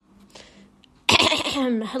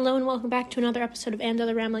Hello and welcome back to another episode of And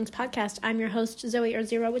Other Ramblings podcast. I'm your host, Zoe or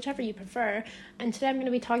Zero, whichever you prefer. And today I'm going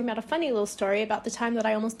to be talking about a funny little story about the time that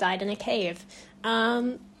I almost died in a cave.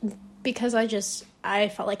 Because I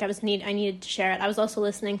felt like I needed to share it. I was also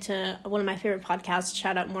listening to one of my favorite podcasts,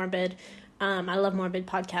 shout out Morbid. I love Morbid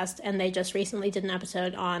podcast, and they just recently did an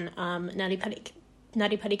episode on Nutty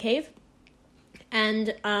Putty Cave.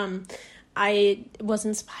 And I was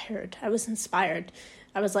inspired.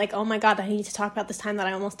 I was like, oh my god, I need to talk about this time that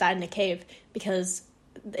I almost died in a cave, because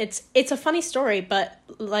it's a funny story, but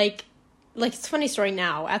like it's a funny story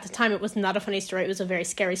now. At the time, it was not a funny story. It was a very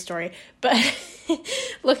scary story. But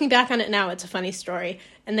looking back on it now, it's a funny story.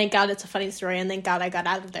 And thank God it's a funny story, and thank God I got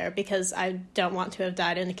out of there, because I don't want to have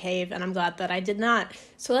died in a cave, and I'm glad that I did not.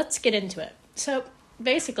 So let's get into it. So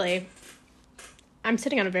basically, I'm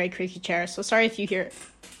sitting on a very creaky chair, so sorry if you hear...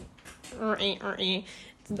 Sorry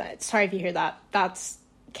if you hear that. That's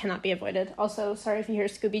cannot be avoided. Also, sorry if you hear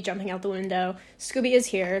Scooby jumping out the window. Scooby is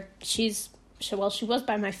here. She was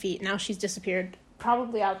by my feet. Now she's disappeared.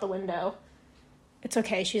 Probably out the window. It's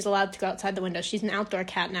okay. She's allowed to go outside the window. She's an outdoor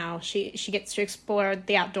cat now. She gets to explore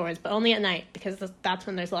the outdoors, but only at night, because that's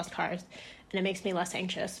when there's less cars, and it makes me less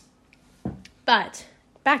anxious. But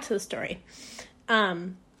back to the story.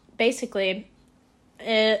 Basically,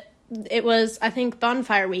 it was, I think,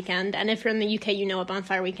 bonfire weekend, and if you're in the UK, you know what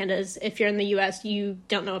bonfire weekend is. If you're in the US, you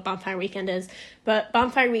don't know what bonfire weekend is, but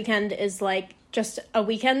bonfire weekend is like just a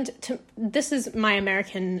weekend this is my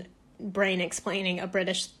American brain explaining a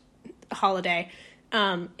British holiday.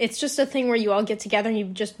 It's just a thing where you all get together and you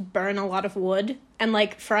just burn a lot of wood, and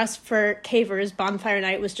like for us, for cavers, bonfire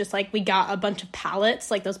night was just like we got a bunch of pallets,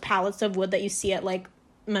 like those pallets of wood that you see at like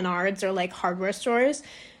Menards or like hardware stores.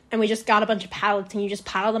 And we just got a bunch of pallets, and you just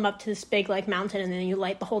pile them up to this big, like, mountain, and then you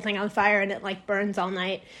light the whole thing on fire, and it, like, burns all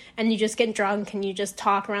night. And you just get drunk, and you just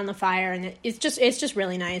talk around the fire, and it's just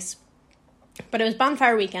really nice. But it was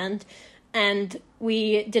bonfire weekend, and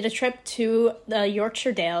we did a trip to the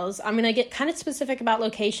Yorkshire Dales. I'm going to get kind of specific about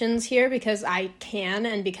locations here, because I can,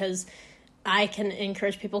 and because I can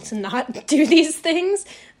encourage people to not do these things.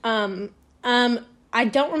 I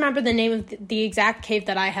don't remember the name of the exact cave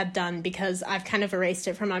that I had done, because I've kind of erased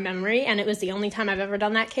it from my memory, and it was the only time I've ever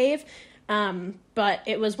done that cave. But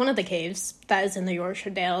it was one of the caves that is in the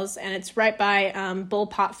Yorkshire Dales, and it's right by Bull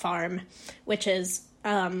Pot Farm, which is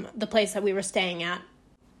the place that we were staying at.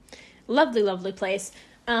 Lovely, lovely place.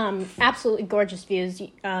 Absolutely gorgeous views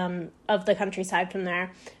of the countryside from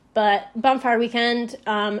there. But bonfire weekend,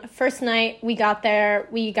 first night we got there,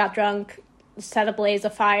 we got drunk, set ablaze a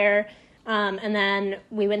fire, and then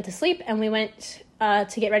we went to sleep, and we went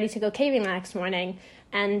to get ready to go caving the next morning.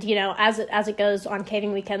 And, you know, as it goes on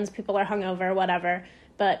caving weekends, people are hungover, whatever.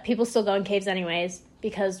 But people still go in caves anyways,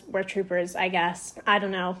 because we're troopers, I guess. I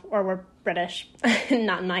don't know. Or we're British.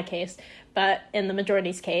 Not in my case. But in the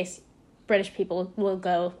majority's case, British people will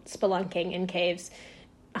go spelunking in caves,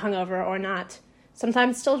 hungover or not.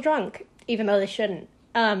 Sometimes still drunk, even though they shouldn't.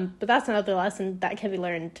 But that's another lesson that can be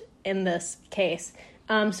learned in this case.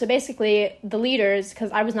 So basically, the leaders,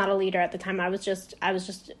 because I was not a leader at the time, I was just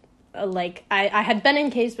I had been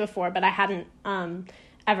in caves before, but I hadn't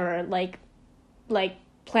ever like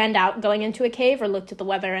planned out going into a cave or looked at the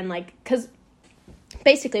weather, and like, because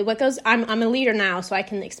basically I'm a leader now, so I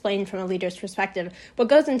can explain from a leader's perspective. What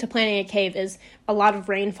goes into planning a cave is a lot of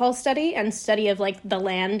rainfall study and study of like the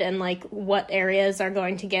land and like what areas are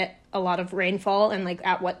going to get a lot of rainfall and like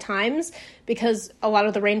at what times, because a lot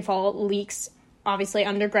of the rainfall leaks obviously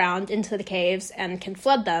underground into the caves and can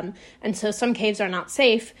flood them. And so some caves are not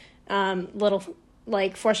safe. Little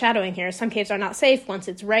like foreshadowing here. Some caves are not safe once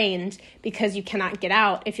it's rained, because you cannot get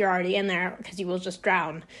out if you're already in there, because you will just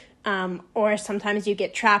drown. Or sometimes you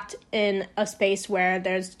get trapped in a space where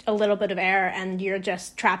there's a little bit of air and you're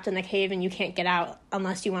just trapped in the cave and you can't get out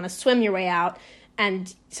unless you want to swim your way out.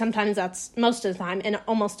 And sometimes that's, most of the time, in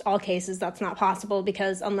almost all cases, that's not possible,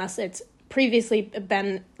 because unless it's previously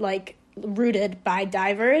been like rooted by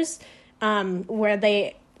divers, where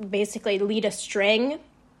they basically lead a string,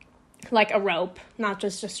 like a rope, not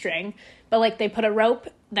just a string, but like they put a rope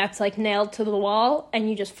that's like nailed to the wall and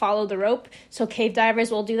you just follow the rope. So cave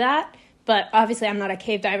divers will do that. But obviously I'm not a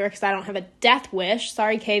cave diver because I don't have a death wish.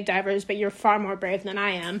 Sorry, cave divers, but you're far more brave than I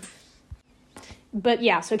am. But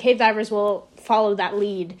yeah, so cave divers will follow that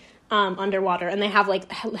lead underwater, and they have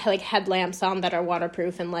like headlamps on that are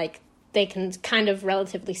waterproof, and like they can kind of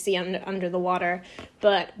relatively see under the water.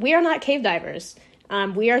 But we are not cave divers.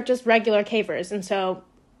 We are just regular cavers, and so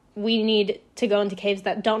we need to go into caves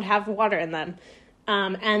that don't have water in them.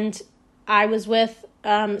 And I was with,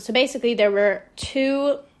 so basically there were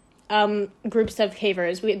two groups of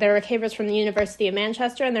cavers. There were cavers from the University of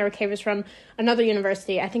Manchester, and there were cavers from another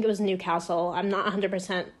university. I think it was Newcastle. I'm not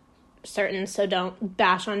 100% certain, so don't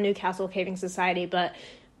bash on Newcastle Caving Society. But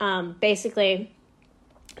basically,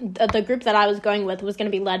 the group that I was going with was going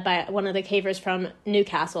to be led by one of the cavers from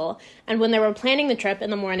Newcastle. And when they were planning the trip in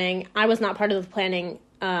the morning, I was not part of the planning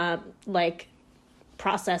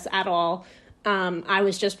process at all. I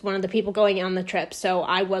was just one of the people going on the trip, so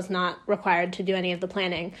I was not required to do any of the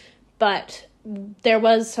planning. But there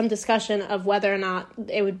was some discussion of whether or not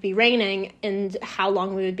it would be raining and how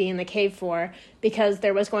long we would be in the cave for, because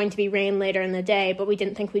there was going to be rain later in the day, but we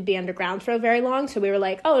didn't think we'd be underground for very long. So we were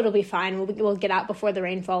like, oh, it'll be fine. We'll get out before the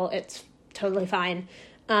rainfall. It's totally fine.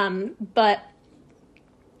 But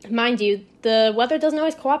mind you, the weather doesn't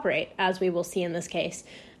always cooperate, as we will see in this case.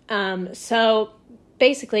 So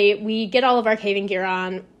basically, we get all of our caving gear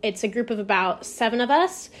on. It's a group of about 7 of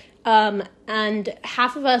us. And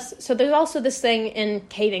half of us, so there's also this thing in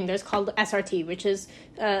caving, there's called SRT, which is,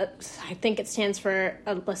 I think it stands for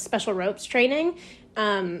a special ropes training,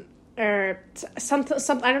 or some,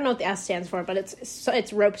 I don't know what the S stands for, but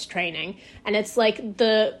it's ropes training, and it's like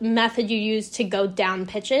the method you use to go down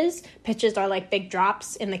pitches. Pitches are like big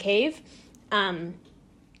drops in the cave, and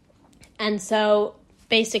so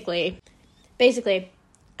basically,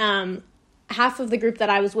 half of the group that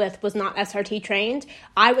I was with was not SRT trained.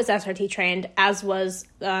 I was SRT trained, as was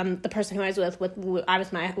the person who I was with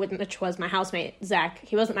which was my housemate, Zach.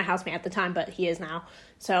 He wasn't my housemate at the time, but he is now.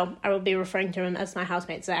 So I will be referring to him as my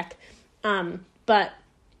housemate, Zach. But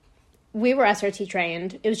we were SRT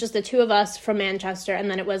trained. It was just the 2 of us from Manchester,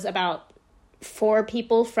 and then it was about 4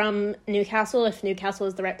 people from Newcastle, if Newcastle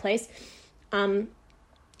is the right place.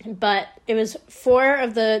 But it was 4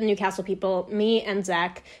 of the Newcastle people, me and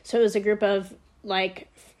Zach. So it was a group of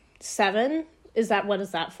 7. What is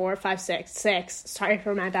that? 4, 5, 6. 6. Sorry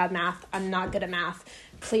for my bad math. I'm not good at math.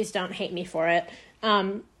 Please don't hate me for it.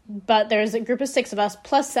 But there's a group of 6 of us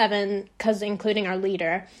plus 7, because including our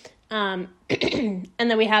leader. And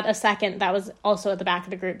then we had a second that was also at the back of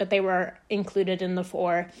the group, but they were included in the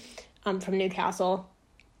 4 from Newcastle.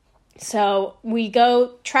 So we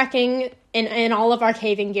go trekking in all of our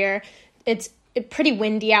caving gear. It's pretty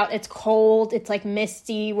windy out. It's cold. It's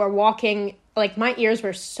misty. We're walking. My ears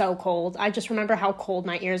were so cold. I just remember how cold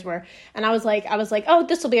my ears were. And I was like, oh,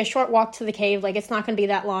 this will be a short walk to the cave. It's not going to be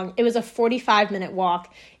that long. It was a 45-minute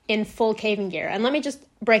walk in full caving gear. And let me just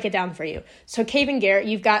break it down for you. So caving gear,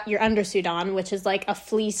 you've got your undersuit on, which is a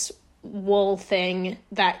fleece wool thing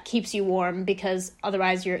that keeps you warm, because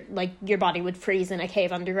otherwise your body would freeze in a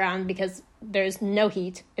cave underground because there's no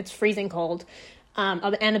heat. It's freezing cold.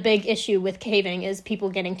 And a big issue with caving is people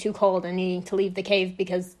getting too cold and needing to leave the cave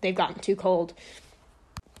because they've gotten too cold.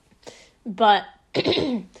 But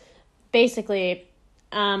basically,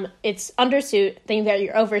 it's undersuit, then you've got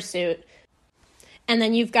your oversuit, and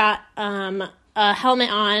then you've got a helmet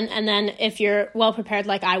on, and then if you're well prepared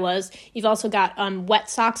like I was, you've also got wet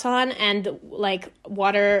socks on and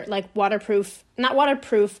waterproof, not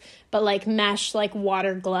waterproof, but mesh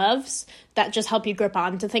water gloves that just help you grip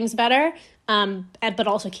onto things better, but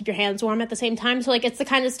also keep your hands warm at the same time. So it's the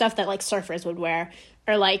kind of stuff that surfers would wear,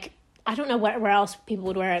 or I don't know where else people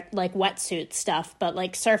would wear wetsuit stuff, but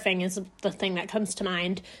surfing is the thing that comes to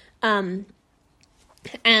mind.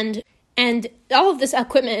 And all of this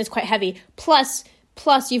equipment is quite heavy. Plus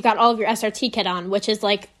you've got all of your SRT kit on, which is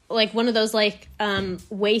like one of those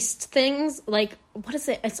waist things. What is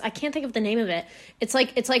it? I can't think of the name of it. It's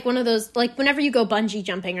like one of those, whenever you go bungee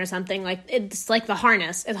jumping or something, it's like the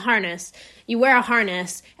harness. It's a harness. You wear a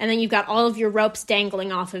harness, and then you've got all of your ropes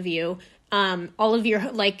dangling off of you. All of your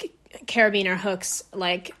carabiner hooks,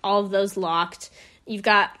 all of those locked. You've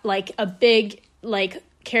got a big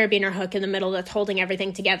carabiner hook in the middle that's holding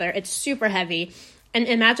everything together. It's super heavy. And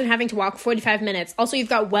imagine having to walk 45 minutes. Also, you've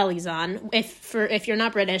got wellies on. If you're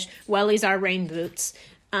not British, wellies are rain boots.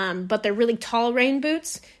 But they're really tall rain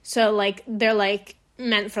boots. So they're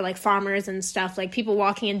meant for farmers and stuff, people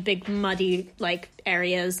walking in big muddy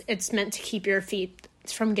areas. It's meant to keep your feet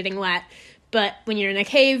from getting wet. But when you're in a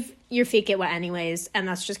cave, your feet get wet anyways, and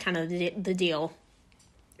that's just kind of the deal.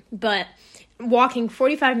 But walking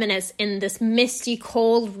 45 minutes in this misty,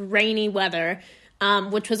 cold, rainy weather,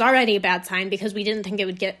 which was already a bad sign because we didn't think it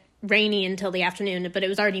would get rainy until the afternoon, but it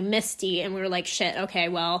was already misty, and we were like, shit, okay,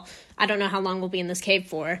 well, I don't know how long we'll be in this cave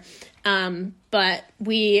for. But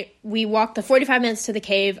we walked the 45 minutes to the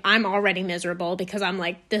cave. I'm already miserable because I'm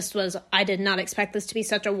like, I did not expect this to be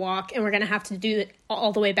such a walk, and we're going to have to do it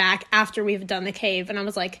all the way back after we've done the cave. And I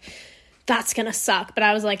was like, that's going to suck. But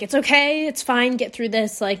I was like, it's okay. It's fine. Get through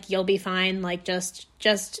this. You'll be fine. Just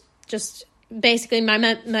basically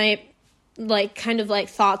my like, kind of, like,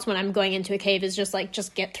 thoughts when I'm going into a cave is just, like,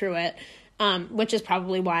 just get through it, which is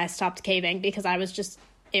probably why I stopped caving, because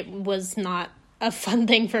it was not a fun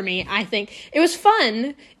thing for me. I think it was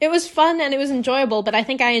fun. It was fun and it was enjoyable, but I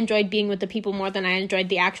think I enjoyed being with the people more than I enjoyed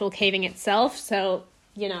the actual caving itself, so,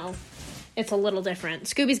 you know, it's a little different.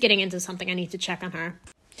 Scooby's getting into something. I need to check on her.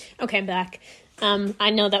 Okay, I'm back. I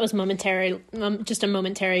know that was just a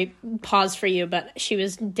momentary pause for you, but she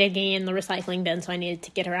was digging in the recycling bin, so I needed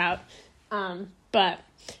to get her out. But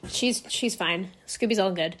she's fine. Scooby's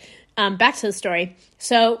all good. Back to the story.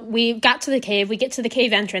 So we got to the cave. We get to the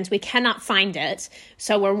cave entrance. We cannot find it.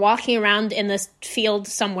 So we're walking around in this field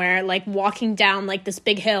somewhere, like walking down like this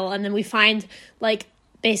big hill, and then we find like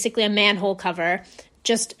basically a manhole cover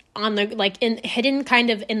just on the hidden kind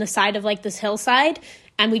of in the side of like this hillside.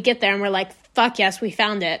 And we get there and we're like, fuck yes, we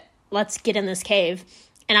found it. Let's get in this cave.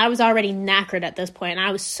 And I was already knackered at this point.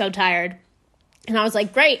 I was so tired. And I was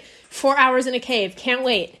like, great, 4 hours in a cave. Can't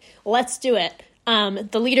wait. Let's do it.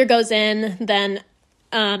 The leader goes in, then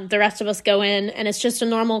the rest of us go in, and it's just a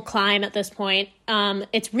normal climb at this point.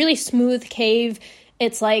 It's really smooth cave.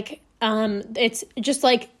 It's like, it's just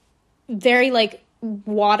like very like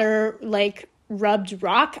water, like rubbed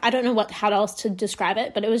rock. I don't know how else to describe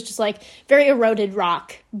it, but it was just like very eroded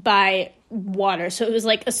rock by water. So it was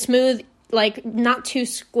like a smooth, like not too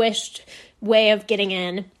squished way of getting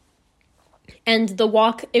in. And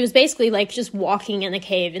it was basically like just walking in a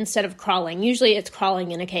cave instead of crawling. Usually it's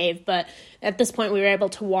crawling in a cave, but at this point we were able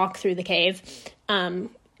to walk through the cave,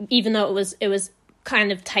 even though it was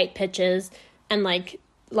kind of tight pitches and like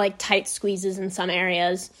tight squeezes in some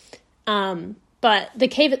areas. But the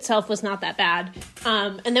cave itself was not that bad.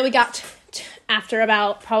 And then we got, after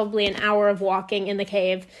about probably an hour of walking in the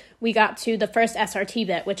cave, we got to the first SRT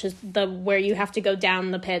bit, which is where you have to go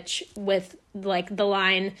down the pitch with like the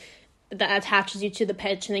line that attaches you to the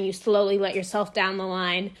pitch, and then you slowly let yourself down the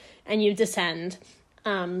line and you descend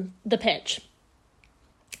the pitch.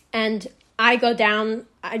 And I go down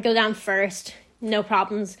first, no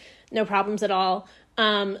problems at all.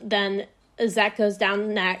 Then Zach goes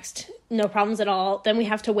down next, no problems at all. Then we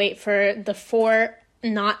have to wait for the 4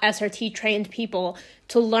 not SRT trained people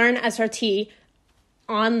to learn SRT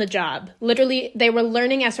on the job. Literally, they were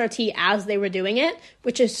learning SRT as they were doing it,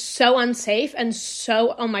 which is so unsafe and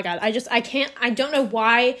so, oh my God, I don't know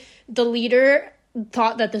why the leader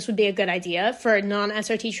thought that this would be a good idea for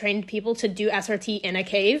non-SRT trained people to do SRT in a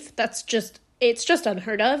cave. It's just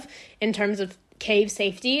unheard of in terms of cave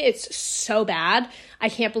safety. It's so bad. I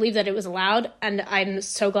can't believe that it was allowed, and I'm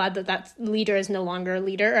so glad that leader is no longer a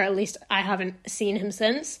leader, or at least I haven't seen him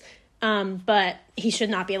since. But he should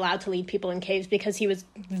not be allowed to lead people in caves because he was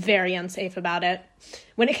very unsafe about it.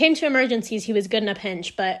 When it came to emergencies, he was good in a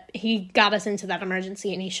pinch, but he got us into that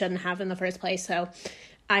emergency and he shouldn't have in the first place. So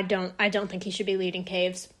I don't think he should be leading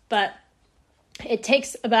caves. But it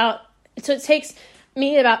takes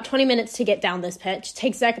me about 20 minutes to get down this pitch. It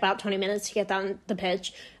takes Zach about 20 minutes to get down the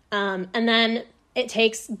pitch. And then it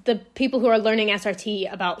takes the people who are learning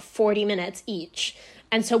SRT about 40 minutes each.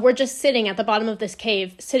 And so we're just sitting at the bottom of this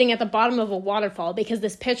cave, sitting at the bottom of a waterfall, because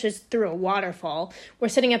this pitch is through a waterfall. We're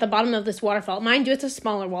sitting at the bottom of this waterfall. Mind you, it's a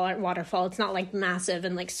smaller waterfall. It's not like massive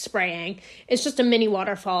and like spraying. It's just a mini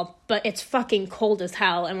waterfall, but it's fucking cold as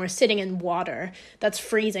hell. And we're sitting in water that's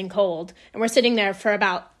freezing cold. And we're sitting there for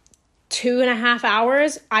about 2.5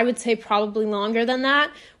 hours. I would say probably longer than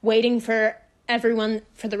that, waiting for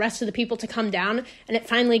the rest of the people to come down. And it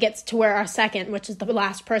finally gets to where our second, which is the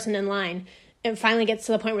last person in line, it finally gets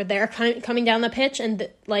to the point where they're coming down the pitch, and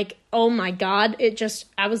like, oh my God,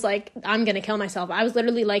 I was like, I'm going to kill myself. I was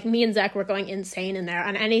literally like, me and Zach were going insane in there.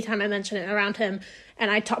 And anytime I mention it around him,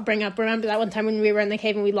 and I remember that one time when we were in the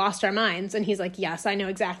cave and we lost our minds, and he's like, yes, I know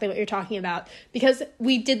exactly what you're talking about, because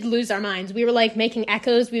we did lose our minds. We were like making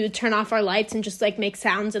echoes. We would turn off our lights and just like make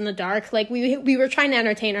sounds in the dark. Like we were trying to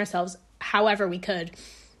entertain ourselves however we could,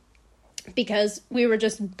 because we were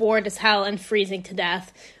just bored as hell and freezing to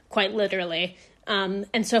death, quite literally.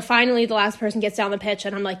 And so finally the last person gets down the pitch,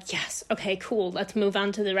 and I'm like, yes, okay, cool, let's move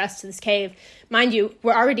on to the rest of this cave. Mind you,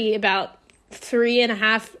 we're already about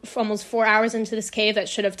 3.5, almost 4 hours into this cave that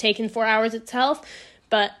should have taken 4 hours itself,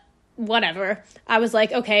 but whatever. I was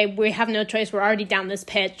like, okay, we have no choice. We're already down this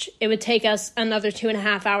pitch. It would take us another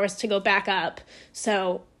 2.5 hours to go back up,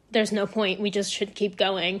 so there's no point. We just should keep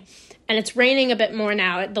going. And it's raining a bit more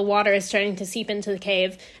now. The water is starting to seep into the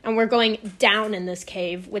cave, and we're going down in this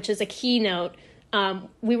cave, which is a keynote.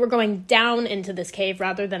 We were going down into this cave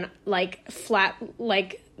rather than like flat,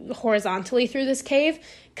 like horizontally through this cave,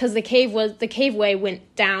 because the caveway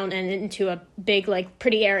went down and into a big, like,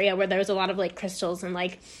 pretty area where there was a lot of like crystals and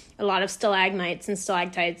like a lot of stalagmites and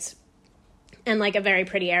stalactites. and like a very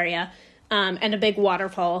pretty area, and a big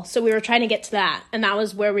waterfall. So we were trying to get to that, and that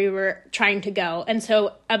was where we were trying to go. And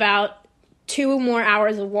so about 2 more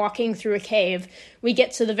hours of walking through a cave, we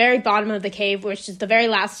get to the very bottom of the cave, which is the very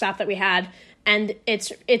last stop that we had. And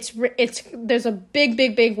it's there's a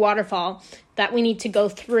big waterfall that we need to go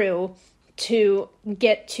through to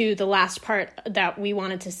get to the last part that we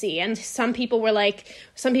wanted to see. And some people were like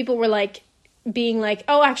being like,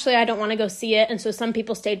 oh, actually, I don't want to go see it. And so some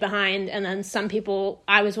people stayed behind. And then some people,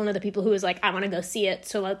 I was one of the people who was like, I want to go see it.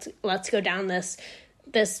 So let's go down this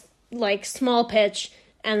like small pitch,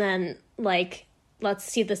 and then like, let's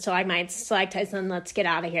see the stalagmites, and let's get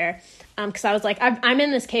out of here. Because I was like, I'm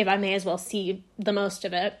in this cave, I may as well see the most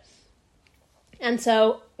of it. And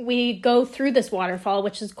so we go through this waterfall,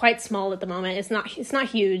 which is quite small at the moment. It's not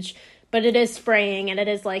huge, but it is spraying, and it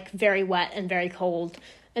is like very wet and very cold.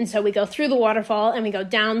 And so we go through the waterfall, and we go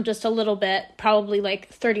down just a little bit, probably like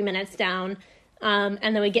 30 minutes down. And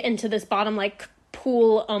then we get into this bottom like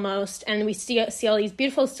pool almost, and we see all these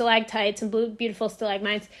beautiful stalactites and beautiful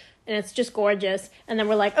stalagmites, and it's just gorgeous. And then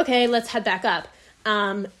we're like, okay, let's head back up.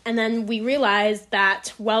 And then we realized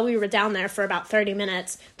that while we were down there for about 30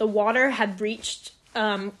 minutes, the water had reached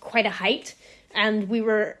quite a height, and we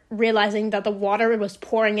were realizing that the water was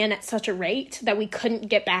pouring in at such a rate that we couldn't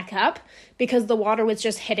get back up because the water was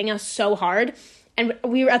just hitting us so hard. And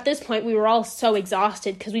we were, at this point, we were all so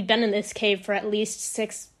exhausted because we'd been in this cave for at least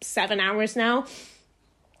 6-7 hours now,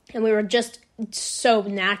 and we were just so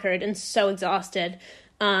knackered and so exhausted.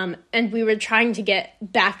 And we were trying to get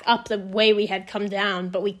back up the way we had come down,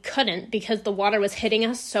 but we couldn't because the water was hitting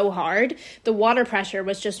us so hard. The water pressure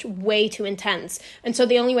was just way too intense. And so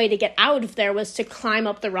the only way to get out of there was to climb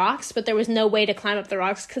up the rocks, but there was no way to climb up the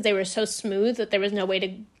rocks because they were so smooth that there was no way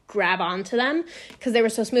to grab onto them because they were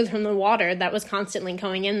so smooth from the water that was constantly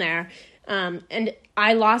going in there. And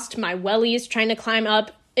I lost my wellies trying to climb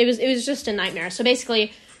up. It was just a nightmare. So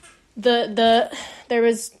basically, there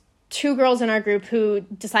was 2 girls in our group who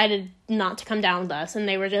decided not to come down with us, and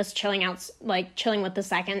they were just chilling with the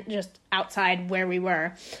second, just outside where we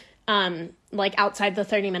were, like outside the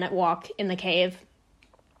 30-minute walk in the cave.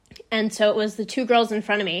 And so it was the 2 girls in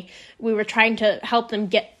front of me. We were trying to help them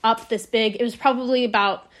get up this big, it was probably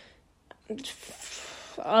about,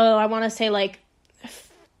 I want to say like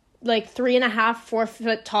 3.5, 4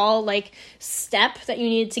 foot tall, like step that you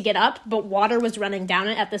needed to get up, but water was running down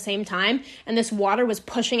it at the same time. And this water was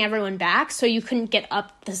pushing everyone back. So you couldn't get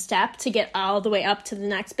up the step to get all the way up to the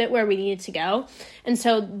next bit where we needed to go. And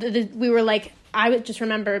so we were like, I would just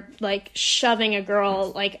remember like shoving a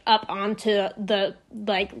girl like up onto the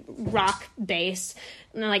like rock base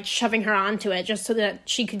and like shoving her onto it just so that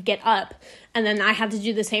she could get up. And then I had to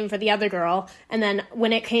do the same for the other girl. And then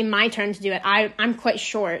when it came my turn to do it, I'm quite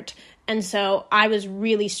short. And so I was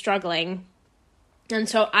really struggling. And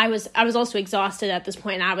so I was also exhausted at this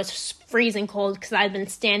point. And I was freezing cold because I had been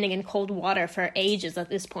standing in cold water for ages at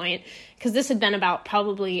this point. Because this had been about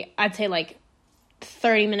probably, I'd say like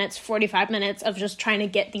 30 minutes, 45 minutes of just trying to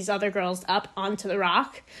get these other girls up onto the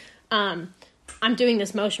rock. I'm doing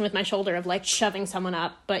this motion with my shoulder of like shoving someone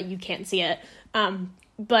up, but you can't see it.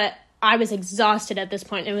 But I was exhausted at this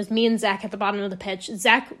point. It was me and Zach at the bottom of the pitch.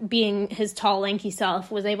 Zach, being his tall, lanky self,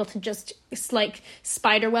 was able to just like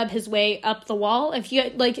spiderweb his way up the wall. If you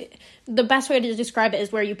like, the best way to describe it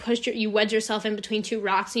is where you wedge yourself in between 2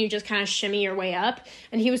 rocks and you just kind of shimmy your way up.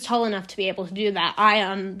 And he was tall enough to be able to do that.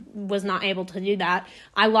 I was not able to do that.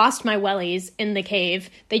 I lost my wellies in the cave.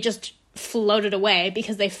 They just floated away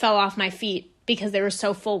because they fell off my feet because they were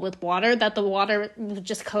so full with water that the water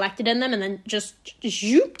just collected in them and then just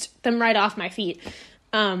zooped them right off my feet.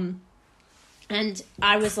 And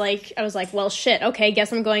I was like, well, shit, okay,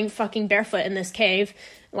 guess I'm going fucking barefoot in this cave.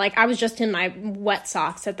 Like, I was just in my wet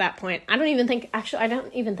socks at that point. I don't even think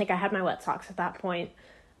I had my wet socks at that point.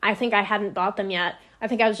 I think I hadn't bought them yet. I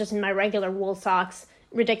think I was just in my regular wool socks.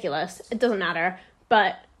 Ridiculous. It doesn't matter.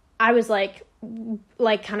 But I was like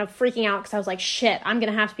kind of freaking out because I was like, shit, I'm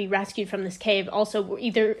going to have to be rescued from this cave. Also,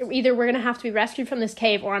 either we're going to have to be rescued from this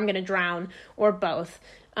cave or I'm going to drown, or both.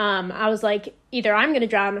 I was like, either I'm going to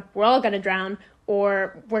drown, we're all going to drown,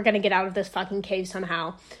 or we're going to get out of this fucking cave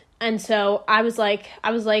somehow. And so I was like,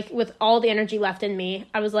 with all the energy left in me,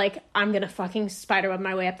 I was like, I'm going to fucking spiderweb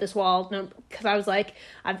my way up this wall. No, because I was like,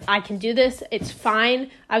 I can do this. It's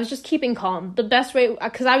fine. I was just keeping calm. The best way,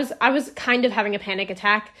 because I was kind of having a panic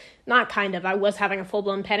attack. Not kind of, I was having a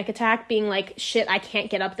full-blown panic attack, being like, shit, I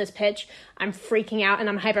can't get up this pitch. I'm freaking out and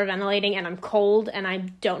I'm hyperventilating and I'm cold and I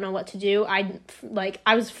don't know what to do. I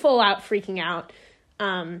was full out freaking out.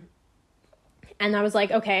 And I was like,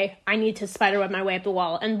 okay, I need to spiderweb my way up the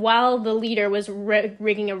wall. And while the leader was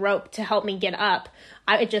rigging a rope to help me get up,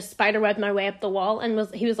 I just spiderwebbed my way up the wall.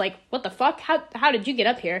 And he was like, what the fuck? How did you get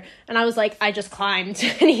up here? And I was like, I just climbed.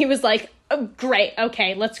 And he was like, oh, great,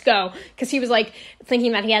 okay, let's go. Because he was like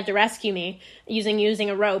thinking that he had to rescue me using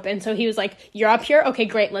a rope. And so he was like, you're up here? Okay,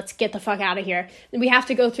 great, let's get the fuck out of here. And we have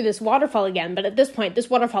to go through this waterfall again. But at this point, this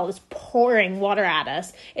waterfall is pouring water at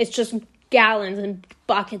us. It's just gallons and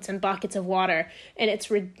buckets of water, and it's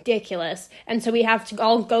ridiculous. And so we have to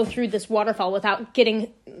all go through this waterfall without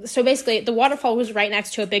getting, so basically the waterfall was right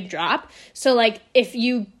next to a big drop, so like if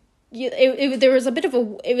there was a bit of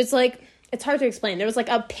it was like, it's hard to explain, there was like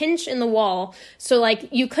a pinch in the wall, so like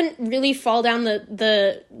you couldn't really fall down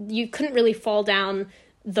the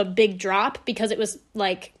big drop because it was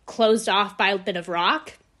like closed off by a bit of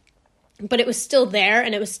rock. But it was still there,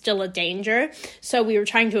 and it was still a danger. So we were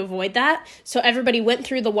trying to avoid that. So everybody went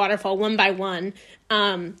through the waterfall one by one.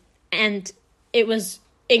 And it was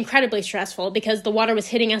incredibly stressful because the water was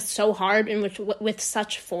hitting us so hard and with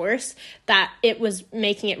such force that it was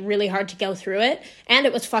making it really hard to go through it. And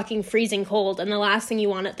it was fucking freezing cold. And the last thing you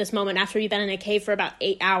want at this moment, after you've been in a cave for about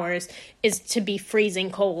 8 hours, is to be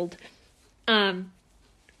freezing cold.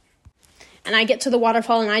 And I get to the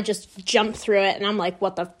waterfall, and I just jump through it, and I'm like,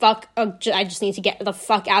 what the fuck? Oh, I just need to get the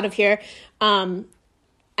fuck out of here. And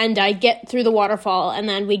I get through the waterfall, and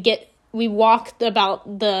then we walk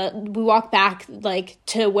back, like,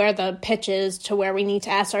 to where the pitch is, to where we need to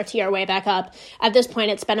SRT our way back up. At this point,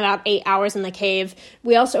 it's been about 8 hours in the cave.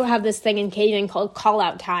 We also have this thing in caving called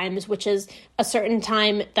call-out times, which is a certain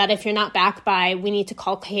time that if you're not back by, we need to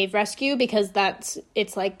call cave rescue, because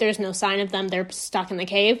it's like there's no sign of them. They're stuck in the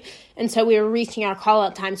cave. And so we were reaching our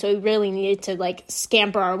call-out time, so we really needed to, like,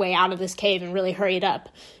 scamper our way out of this cave and really hurry it up,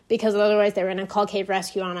 because otherwise they were going to call cave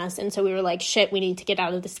rescue on us. And so we were like, shit, we need to get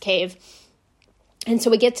out of this cave. And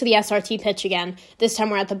so we get to the SRT pitch again. This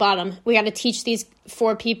time we're at the bottom. We got to teach these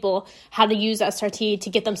 4 people how to use SRT to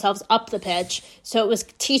get themselves up the pitch. So it was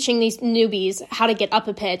teaching these newbies how to get up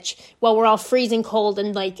a pitch while we're all freezing cold,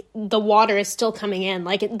 and like the water is still coming in.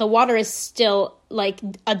 Like the water is still like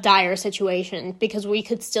a dire situation because we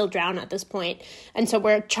could still drown at this point. And so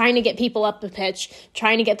we're trying to get people up the pitch,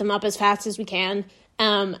 trying to get them up as fast as we can.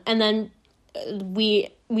 And then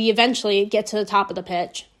we eventually get to the top of the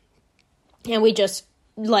pitch. And we just,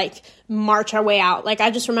 like, march our way out. Like, I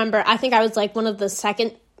just remember, I think I was, like, the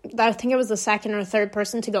second or third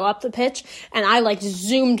person to go up the pitch. And I, like,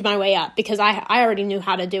 zoomed my way up because I already knew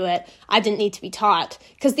how to do it. I didn't need to be taught.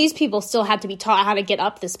 Because these people still had to be taught how to get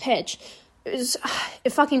up this pitch. It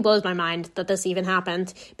fucking blows my mind that this even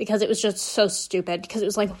happened. Because it was just so stupid. Because it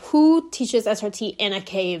was like, who teaches SRT in a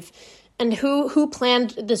cave? And who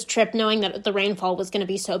planned this trip knowing that the rainfall was going to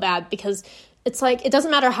be so bad? Because it's like, it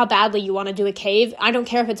doesn't matter how badly you want to do a cave. I don't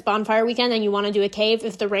care if it's bonfire weekend and you want to do a cave.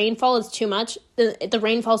 If the rainfall is too much, the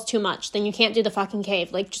rainfall's too much, then you can't do the fucking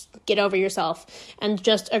cave. Like, just get over yourself and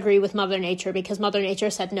just agree with Mother Nature, because Mother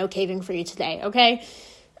Nature said no caving for you today, okay?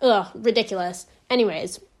 Ugh, ridiculous.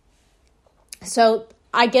 Anyways, so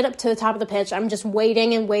I get up to the top of the pitch. I'm just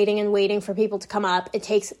waiting and waiting and waiting for people to come up. It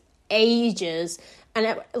takes ages.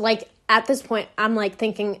 And at this point, I'm like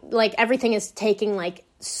thinking, like, everything is taking like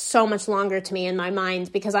so much longer to me in my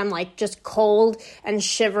mind, because I'm like just cold and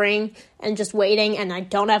shivering and just waiting, and I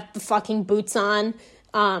don't have the fucking boots on,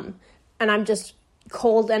 and I'm just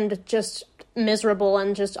cold and just miserable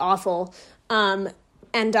and just awful, and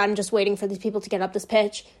I'm just waiting for these people to get up this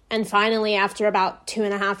pitch. And finally, after about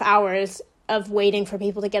 2.5 hours of waiting for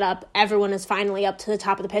people to get up, everyone is finally up to the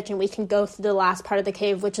top of the pitch, and we can go through the last part of the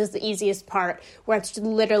cave, which is the easiest part, where it's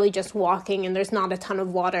literally just walking and there's not a ton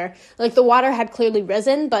of water. Like, the water had clearly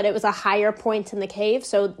risen, but it was a higher point in the cave,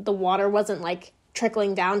 so the water wasn't like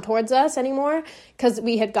trickling down towards us anymore, because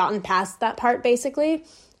we had gotten past that part basically.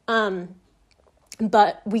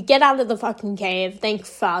 But we get out of the fucking cave, thank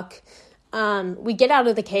fuck. We get out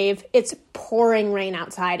of the cave. It's pouring rain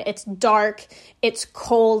outside. It's dark. It's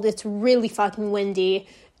cold. It's really fucking windy.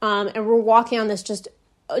 And we're walking on this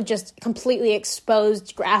just completely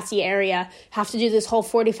exposed grassy area. Have to do this whole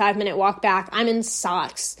 45-minute walk back. I'm in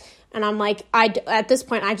socks. And I'm like, at this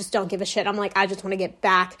point, I just don't give a shit. I'm like, I just want to get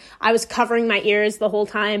back. I was covering my ears the whole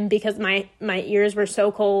time because my ears were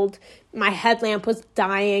so cold. My headlamp was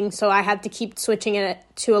dying, so I had to keep switching it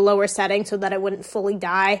to a lower setting so that it wouldn't fully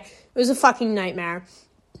die. It was a fucking nightmare.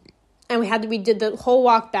 And we did the whole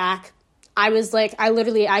walk back. I was like,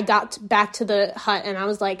 I got back to the hut and I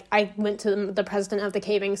was like, I went to the president of the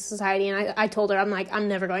caving society and I told her, I'm like, I'm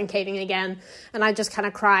never going caving again. And I just kind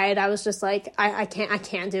of cried. I was just like, I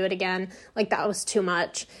can't do it again. Like, that was too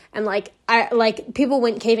much. And like, people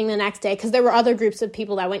went caving the next day because there were other groups of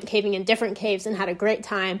people that went caving in different caves and had a great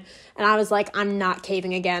time. And I was like, I'm not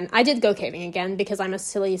caving again. I did go caving again because I'm a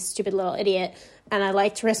silly, stupid little idiot. And I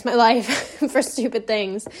like to risk my life for stupid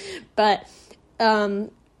things. But,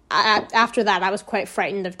 after that, I was quite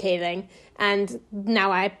frightened of caving, and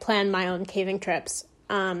now I plan my own caving trips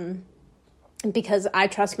because I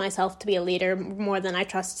trust myself to be a leader more than I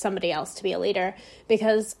trust somebody else to be a leader,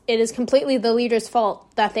 because it is completely the leader's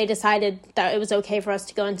fault that they decided that it was okay for us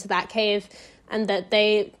to go into that cave and that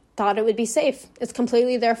they thought it would be safe. It's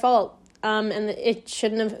completely their fault, and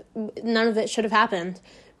none of it should have happened.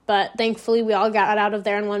 But thankfully, we all got out of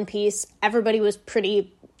there in one piece. Everybody was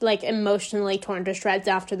pretty like emotionally torn to shreds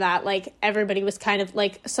after that. Like, everybody was kind of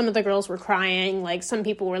like, some of the girls were crying, like some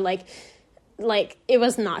people were like it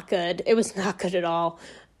was not good. It was not good at all.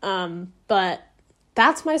 But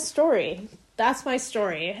that's my story. That's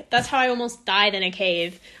how I almost died in a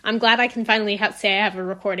cave. I'm glad I can finally say I have a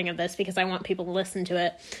recording of this because I want people to listen to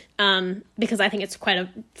it. Because I think it's quite a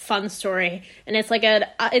fun story, and it's like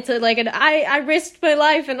I risked my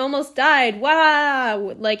life and almost died.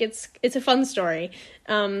 Wow! Like, it's a fun story.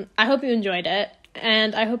 I hope you enjoyed it,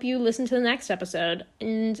 and I hope you listen to the next episode.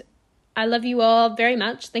 And I love you all very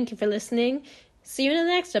much. Thank you for listening. See you in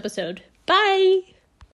the next episode. Bye!